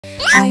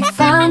I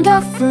found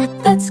a fruit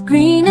that's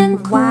green and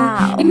cool.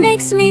 Wow. It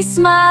makes me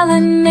smile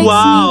and makes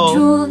me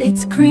drool.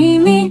 It's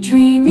creamy,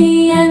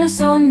 dreamy, and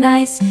so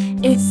nice.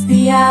 It's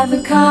the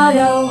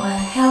avocado, a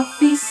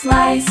healthy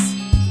slice.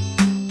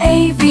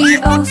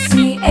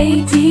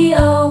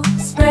 Avocado,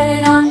 spread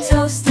it on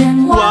toast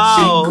and watch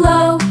it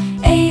glow.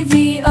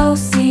 Avocado,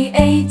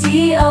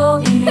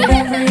 eat it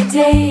every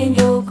day and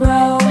you'll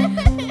grow.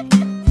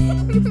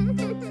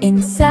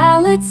 In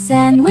salads,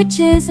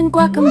 sandwiches, and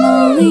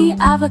guacamole,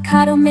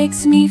 avocado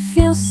makes me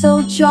feel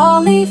so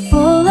jolly.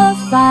 Full of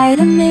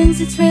vitamins,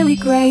 it's really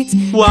great.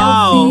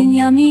 Healthy and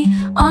yummy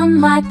on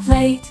my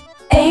plate.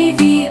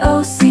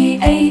 Avocado,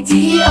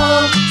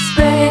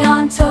 spread it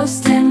on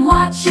toast and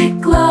watch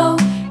it glow.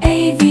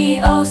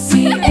 Avocado,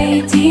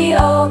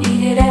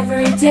 eat it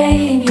every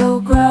day and you'll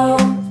grow.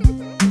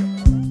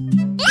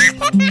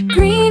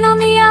 Green on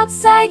the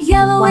outside,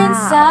 yellow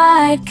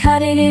inside.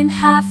 Cut it in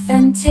half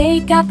and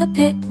take out the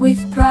pit with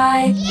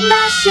pride.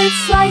 Mash it,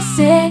 slice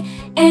it,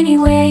 any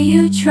way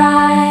you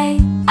try.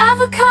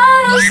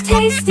 Avocado's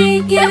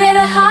tasty, give it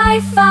a high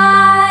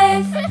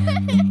five.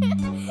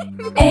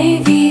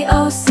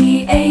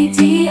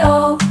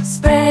 Avocado,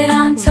 spread it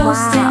on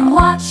toast and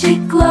watch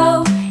it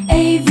glow.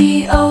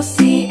 Avocado,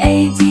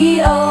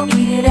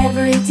 eat it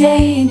every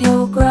day and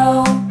you'll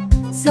grow.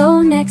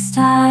 So next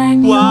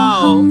time you're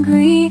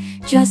hungry,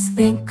 just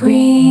think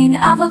green.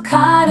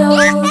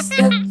 Avocado's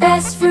the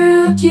best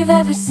fruit you've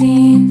ever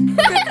seen.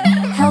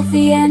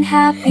 Healthy and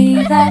happy,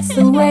 that's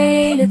the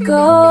way to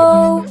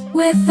go.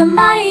 With the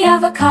mighty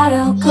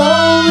avocado,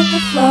 go with the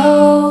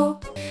flow.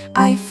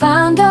 I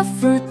found a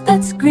fruit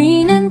that's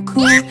green and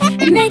cool.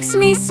 It makes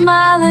me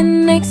smile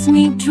and makes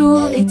me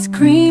drool. It's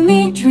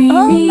creamy,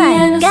 dreamy,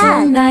 and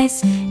so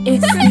nice.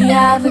 It's the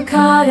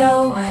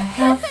avocado, a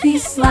healthy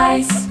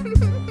slice.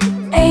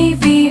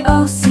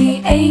 Avocado,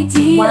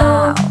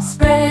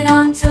 spread it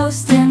on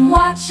toast and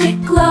watch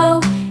it glow.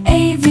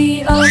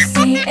 Avocado,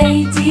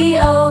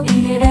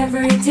 eat it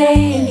every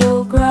day and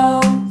you'll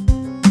grow.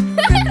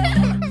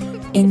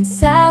 In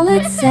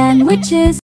salads, sandwiches,